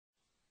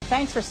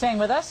Thanks for staying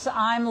with us.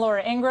 I'm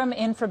Laura Ingram,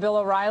 in for Bill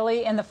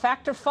O'Reilly in the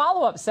Factor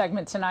follow-up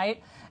segment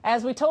tonight.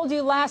 As we told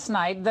you last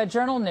night, the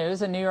Journal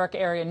News, a New York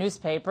area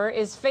newspaper,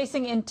 is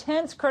facing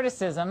intense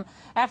criticism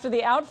after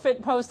the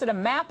outfit posted a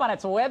map on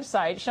its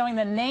website showing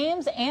the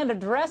names and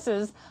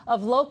addresses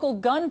of local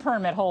gun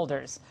permit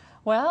holders.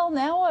 Well,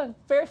 now a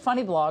very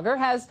funny blogger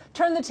has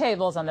turned the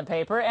tables on the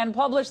paper and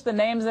published the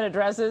names and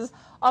addresses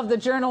of the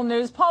Journal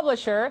News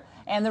publisher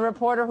and the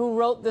reporter who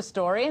wrote the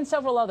story and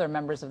several other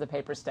members of the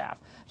paper staff.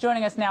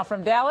 Joining us now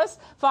from Dallas,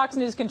 Fox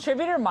News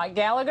contributor Mike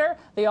Gallagher,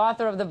 the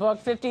author of the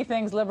book 50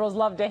 Things Liberals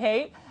Love to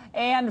Hate,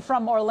 and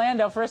from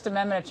Orlando, First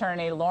Amendment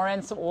attorney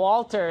Lawrence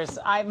Walters.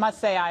 I must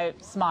say I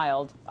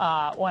smiled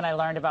when I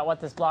learned about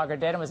what this blogger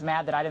did and was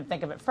mad that I didn't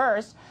think of it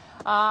first.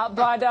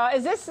 But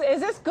is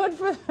this good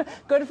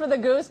for the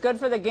goose, good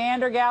for the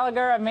gander,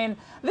 Gallagher? I mean,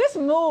 this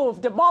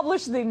move to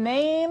publish the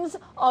names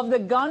of the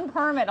gun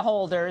permit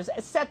holders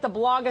set the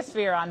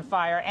blogosphere on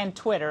fire, and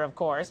Twitter, of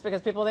course,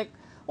 because people think,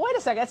 wait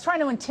a second, it's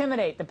trying to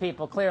intimidate the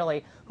people,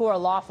 clearly, who are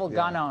lawful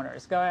gun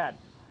owners. Go ahead.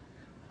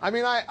 I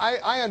mean,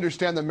 I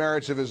understand the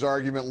merits of his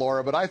argument,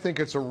 Laura, but I think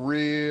it's a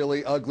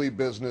really ugly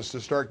business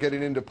to start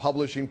getting into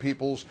publishing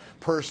people's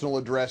personal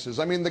addresses.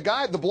 I mean, the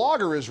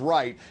blogger is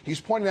right. He's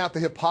pointing out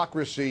the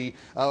hypocrisy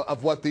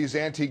of what these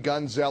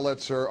anti-gun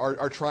zealots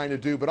are trying to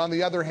do. But on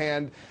the other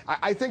hand,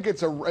 I think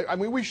I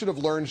mean, we should have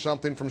learned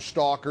something from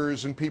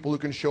stalkers and people who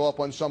can show up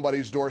on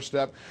somebody's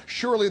doorstep.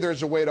 Surely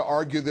there's a way to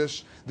argue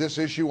this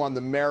issue on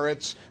the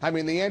merits. I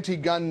mean, the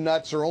anti-gun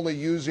nuts are only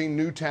using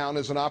Newtown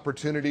as an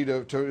opportunity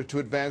to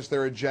advance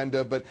their agenda.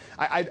 But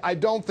I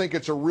don't think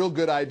it's a real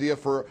good idea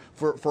for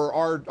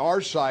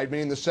our side,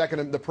 meaning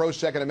the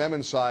pro-Second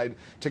Amendment side,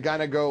 to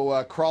kind of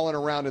go crawling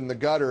around in the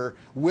gutter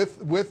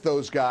with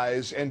those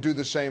guys and do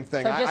the same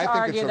thing. So just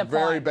I think it's a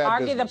very bad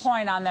business. Argue the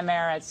point on the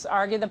merits.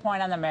 Argue the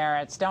point on the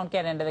merits. Don't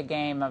get into the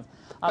game of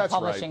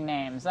publishing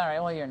names. All right.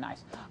 Well, you're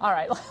nice. All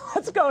right.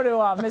 Let's go to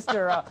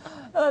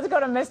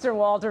Mr.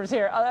 Walters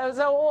here.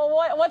 So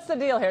what's the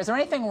deal here? Is there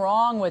anything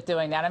wrong with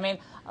doing that? I mean,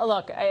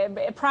 look,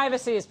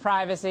 privacy is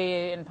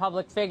privacy in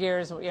public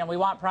figures. You know, we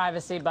want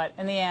privacy, but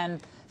in the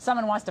end,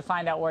 someone wants to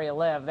find out where you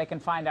live, they can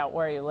find out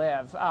where you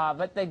live.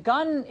 But the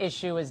gun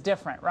issue is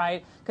different,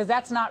 right? Because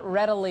that's not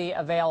readily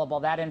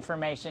available, that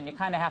information. You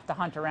kind of have to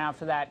hunt around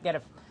for that, get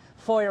a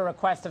FOIA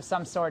request of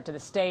some sort to the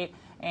state,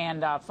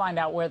 and find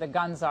out where the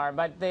guns are.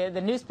 But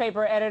the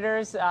newspaper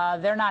editors,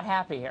 they're not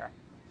happy here.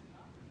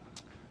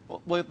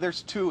 Well,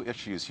 there's two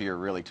issues here,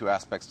 really, two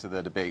aspects to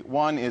the debate.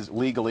 One is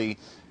legally.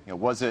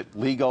 Was it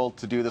legal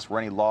to do this? Were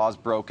any laws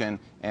broken?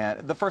 And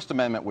the First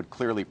Amendment would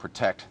clearly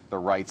protect the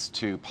rights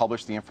to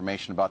publish the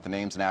information about the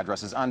names and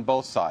addresses on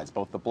both sides,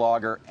 both the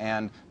blogger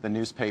and the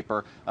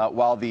newspaper.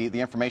 While the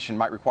information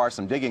might require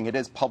some digging, it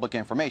is public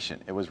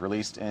information. It was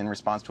released in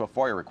response to a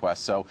FOIA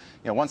request. So,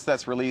 once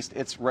that's released,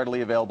 it's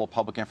readily available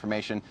public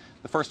information.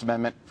 The First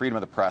Amendment, freedom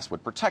of the press,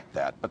 would protect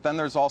that. But then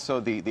there's also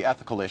the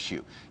ethical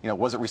issue.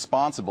 Was it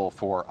responsible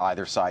for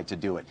either side to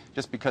do it?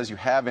 Just because you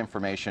have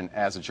information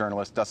as a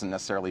journalist doesn't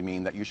necessarily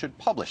mean that you should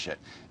publish it.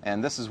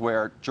 And this is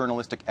where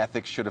journalistic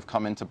ethics should have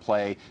come into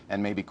play,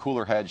 and maybe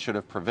cooler heads should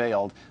have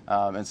prevailed.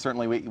 And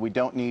certainly we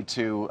don't need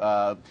to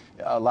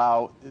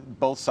allow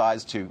both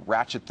sides to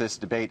ratchet this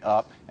debate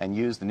up and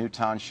use the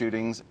Newtown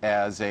shootings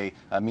as a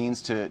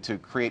means to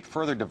create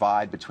further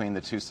divide between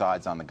the two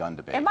sides on the gun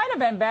debate. It might have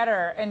been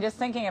better, in just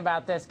thinking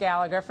about this,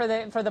 Gallagher, for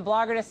the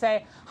blogger to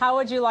say, how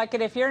would you like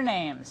it if your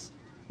names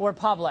were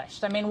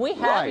published? I mean, we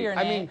have your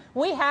name.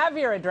 We have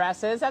your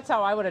addresses. That's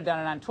how I would have done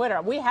it on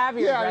Twitter. We have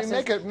your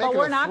addresses, but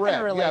we're not going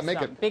to release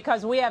them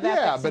because we have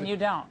ethics and you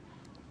don't.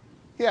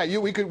 Yeah,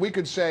 we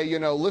could say,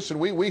 listen,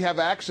 we have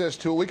access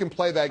to it. We can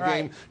play that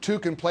game. Two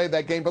can play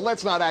that game. But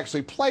let's not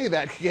actually play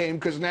that game,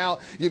 because now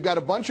you've got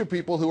a bunch of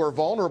people who are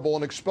vulnerable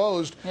and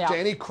exposed to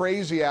any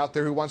crazy out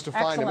there who wants to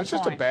find them. It's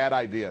just a bad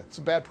idea. It's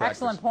a bad practice.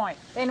 Excellent point.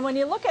 And when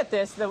you look at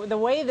this, the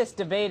way this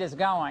debate is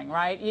going,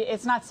 right,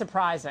 it's not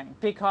surprising,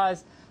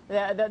 because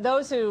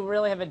those who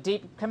really have a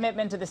deep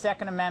commitment to the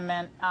Second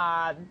Amendment,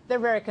 they're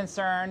very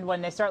concerned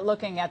when they start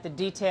looking at the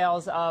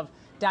details of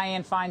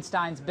Dianne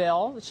Feinstein's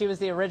bill. She was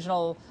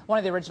one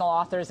of the original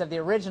authors of the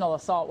original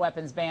assault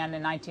weapons ban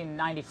in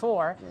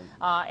 1994,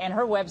 and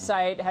her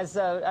website has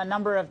a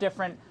number of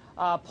different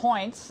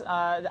points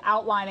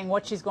outlining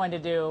what she's going to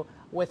do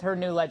with her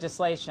new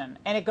legislation.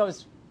 And it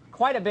goes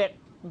quite a bit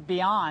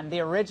beyond the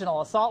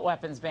original assault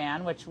weapons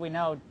ban, which we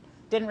know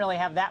didn't really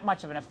have that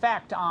much of an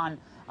effect on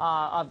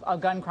a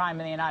gun crime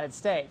in the United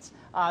States.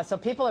 So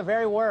people are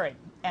very worried,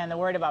 and they're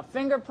worried about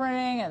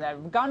fingerprinting and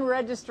the gun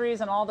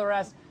registries and all the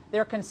rest.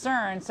 They're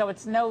concerned, so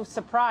it's no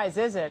surprise,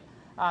 is it,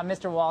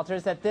 Mr.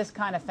 Walters, that this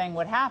kind of thing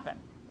would happen?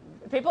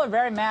 People are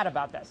very mad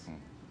about this.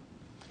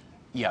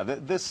 Yeah,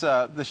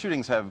 the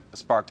shootings have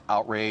sparked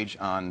outrage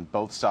on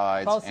both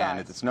sides. Both sides. And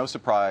it's no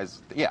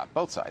surprise. Yeah,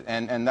 both sides.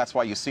 And that's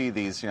why you see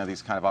these,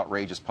 these kind of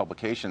outrageous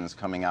publications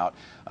coming out.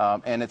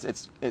 And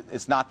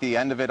it's not the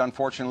end of it,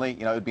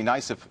 unfortunately. It would be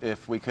nice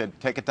if we could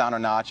take it down a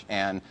notch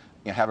and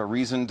have a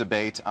reasoned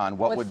debate on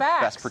what would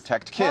best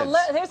protect kids.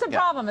 Well, here's the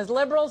problem, is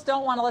liberals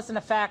don't want to listen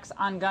to facts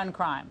on gun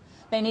crime.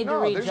 They need to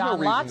No, read there's John no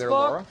reason Lott's there,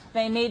 book. Laura.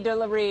 They need to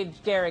read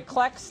Gary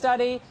Kleck's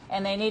study,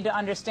 and they need to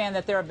understand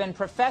that there have been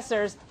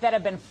professors that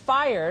have been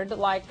fired,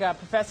 like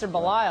Professor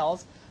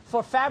Belial's,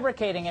 for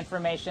fabricating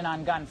information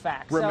on gun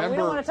facts. So we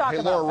don't want to talk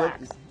about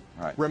facts.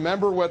 Right.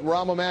 Remember what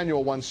Rahm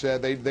Emanuel once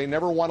said, they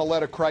never want to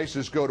let a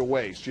crisis go to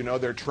waste. You know,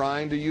 they're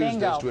trying to use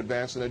Bingo. this to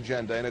advance an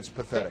agenda, and it's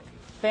pathetic.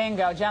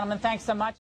 Bingo. Gentlemen, thanks so much.